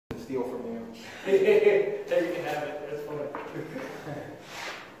steal from you. There you can have it. That's funny.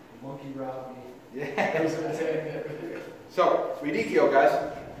 Monkey robbed me. Yeah. So, radicchio, guys.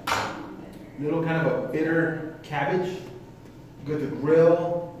 Little kind of a bitter cabbage. Good to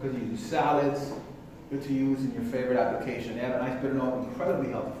grill, good to use in salads, good to use in your favorite application. They have a nice bitter note,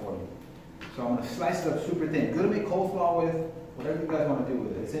 incredibly healthy for you. So I'm going to slice it up super thin. Good to make coleslaw with, whatever you guys want to do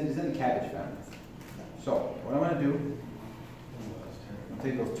with it. It's in the cabbage family. So, what I'm going to do, I'm going to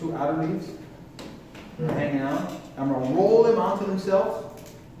take those two outer leaves, they're hanging out. I'm going to roll them onto themselves.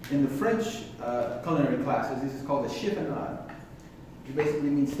 In the French culinary classes, this is called a chiffonade. It basically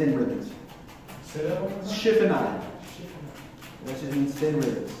means thin ribbons. Chiffonade. That just means thin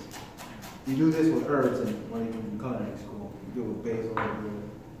ribbons. You do this with herbs when you're in culinary school. You do it with basil, you do it with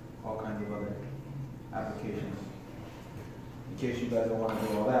all kinds of other applications. In case you guys don't want to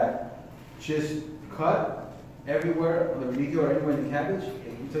do all that, just cut everywhere on the radicchio or everywhere in the cabbage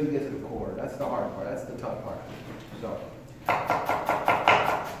until you get to the core. That's the hard part. That's the tough part. So,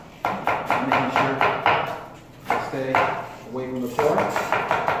 making sure I stay away from the core.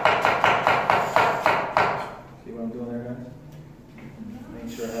 See what I'm doing there, guys? Make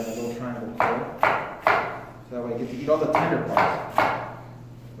sure I have a little triangle core. So that way I get to eat all the tender parts,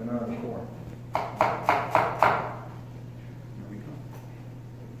 but not the core. There we go.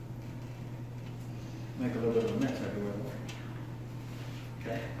 Make a little bit of a mess everywhere.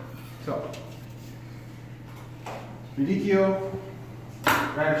 Okay. So, radicchio,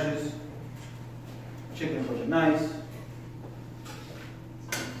 radishes, chicken looking nice.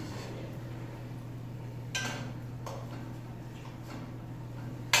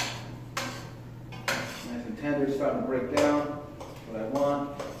 Nice and tender, starting to break down. What I want.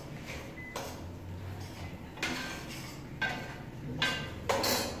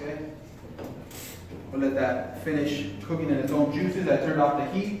 Okay. We'll let that finish cooking in its own juices. I turned off the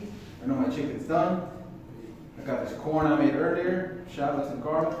heat. I know my chicken's done. I got this corn I made earlier, shallots and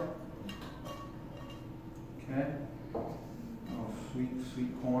garlic. Okay. Oh, sweet,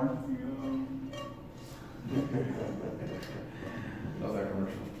 sweet corn. Love that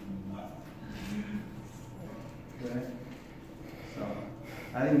commercial. Okay. So,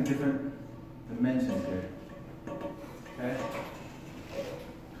 I think different dimensions here. Okay.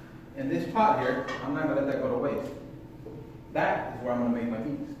 In this pot here, I'm not gonna let that go to waste. That is where I'm gonna make my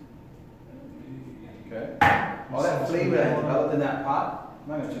beans. Okay. All that flavor that I developed in that pot,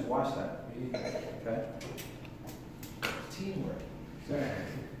 I'm not gonna just wash that. Okay. Teamwork.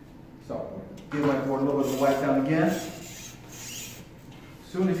 So, give my board a little bit of the white down again. As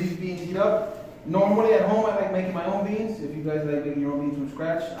soon as these beans heat up, normally at home I like making my own beans. If you guys like making your own beans from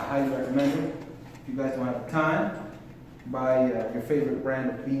scratch, I highly recommend it. If you guys don't have the time, buy your favorite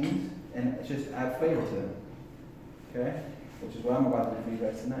brand of beans and just add flavor to them. Okay? Which is what I'm about to do for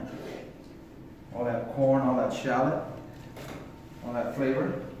you guys tonight. All that corn, all that shallot, all that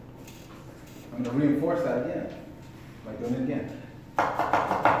flavor. I'm going to reinforce that again. By doing it again.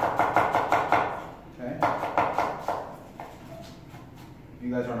 Okay? If you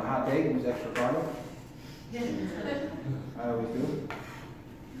guys are on a hot day, use extra garlic. I always do.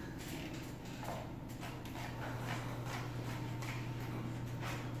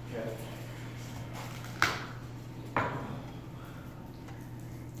 Okay.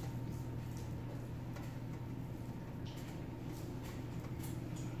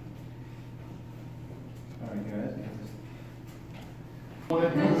 All right, guys.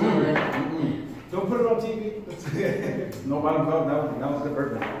 Don't put it on TV. No bottom up. That was the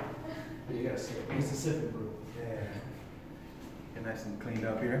bourbon. You gotta see it. Mississippi brew. Yeah. Get nice and cleaned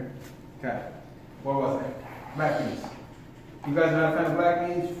up here. Okay. What was it? Black beans. If you guys are not a fan of black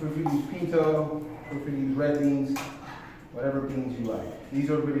beans, feel free to use pinto, feel free to use red beans, whatever beans you like. These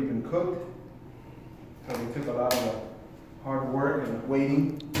are already been cooked, so they took a lot of the hard work and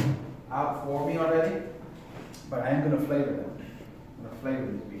waiting out for me already. But I am going to flavor them. I'm going to flavor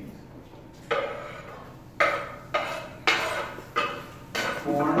these beans.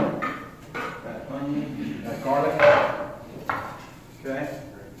 Corn, that onion, that garlic. Okay.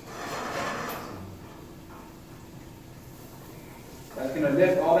 That's going to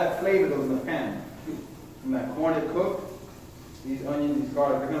lift all that flavor that was in the pan. From that corn that cooked, these onions, these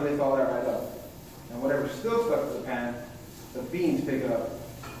garlic, they're going to lift all that right up. And whatever's still stuck to the pan, the beans pick it up.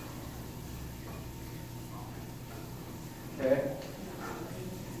 Okay.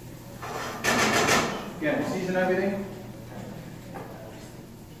 Again, season everything.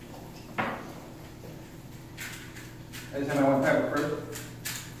 I just have my one pepper first.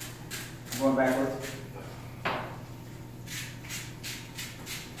 I'm going backwards.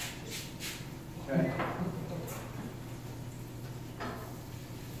 Okay.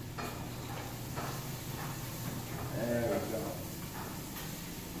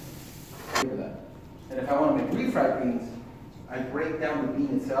 refried beans, I break down the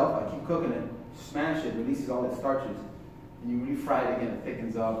bean itself, I keep cooking it, smash it, releases all its starches, and you refry it again, it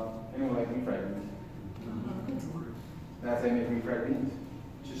thickens up. Anyone like refried beans? That's how you make refried beans.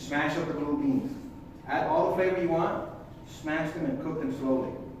 Just smash up the little beans. Add all the flavor you want, smash them and cook them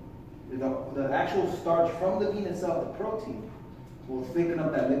slowly. The actual starch from the bean itself, the protein, will thicken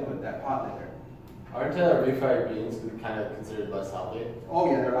up that liquid, that pot liquor. Aren't refried beans kind of considered less healthy?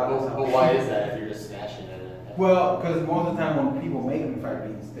 Oh yeah, they're a lot less healthy. But why is that if you're just smashing it? Well, because most of the time when people make refried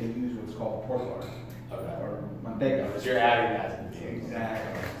beans, they use what's called pork lard. Okay. Or manteca. Because you're adding that to the beans.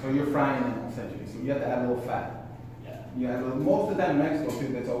 Exactly. So you're frying them essentially. So you have to add a little fat. Yeah. You add a little, most of the time in Mexico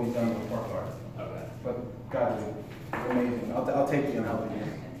too, that's always done with pork lard. Okay. But God, it's amazing. I'll take the unhealthy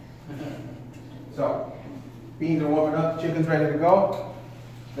beans. So, beans are warming up, chicken's ready to go.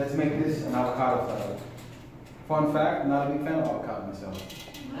 Let's make this an avocado salad. Fun fact, I'm not a big fan of avocado myself.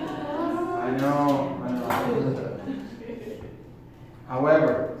 I know.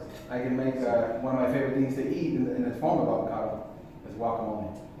 However, I can make one of my favorite things to eat in the form of avocado is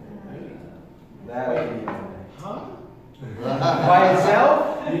guacamole. That I can eat. Huh? By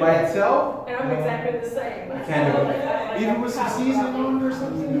itself? And I'm exactly the same. Can't do it. Even with some seasoning on it or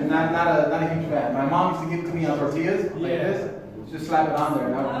something? Not a huge fan. My mom used to give it to me on tortillas like this. Just slap it on there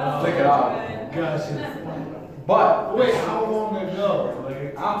and I'll flick it off. Gotcha. But Wait, how long ago?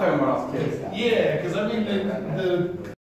 Like, I'm talking about us kids. yeah, because I mean, the